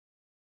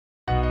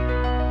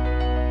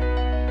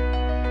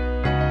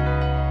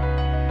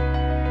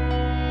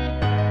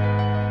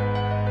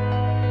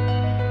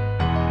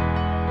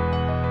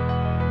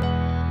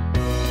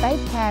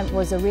camp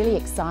was a really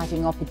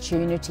exciting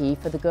opportunity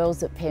for the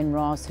girls at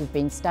Penrhos who've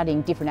been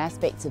studying different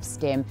aspects of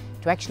STEM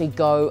to actually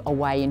go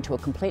away into a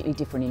completely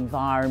different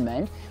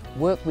environment,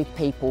 work with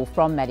people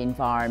from that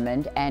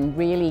environment and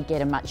really get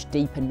a much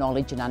deeper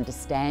knowledge and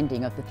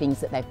understanding of the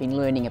things that they've been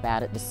learning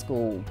about at the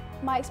school.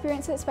 My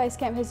experience at Space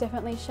Camp has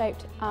definitely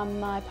shaped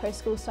my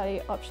post-school study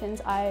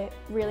options. I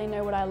really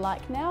know what I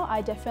like now.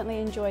 I definitely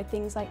enjoyed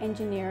things like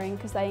engineering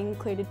because they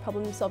included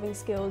problem-solving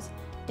skills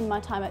in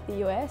my time at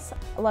the US.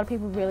 A lot of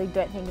people really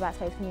don't think about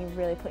space when you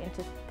really put it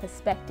into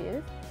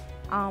perspective,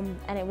 and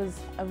it's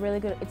a really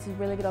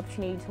good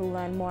opportunity to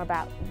learn more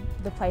about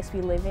the place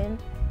we live in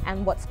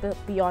and what's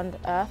beyond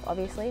Earth,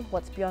 obviously,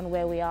 what's beyond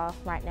where we are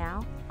right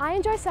now. I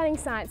enjoy studying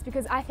science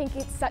because I think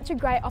it's such a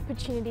great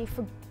opportunity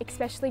for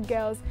especially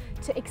girls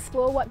to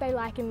explore what they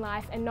like in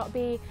life and not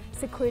be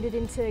secluded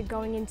into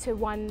going into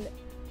one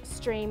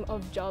stream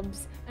of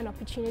jobs and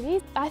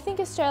opportunities. I think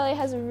Australia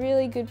has a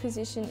really good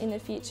position in the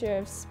future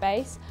of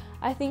space.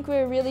 I think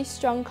we're a really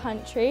strong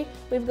country.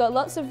 We've got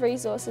lots of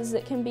resources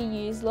that can be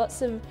used,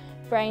 lots of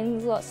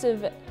brains, lots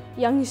of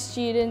young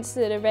students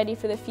that are ready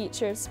for the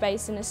future of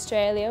space in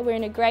Australia. We're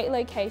in a great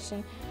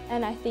location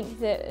and I think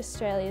that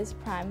Australia is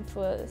prime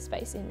for the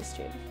space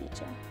industry of the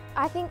future.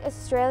 I think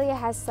Australia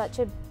has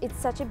it's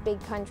such a big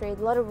country, a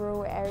lot of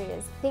rural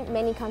areas. I think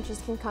many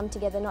countries can come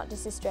together, not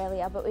just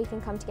Australia, but we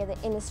can come together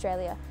in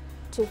Australia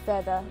to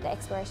further the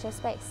exploration of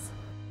space.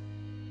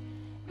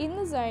 In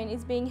the Zone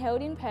is being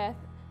held in Perth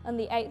on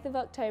the 8th of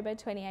October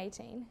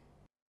 2018.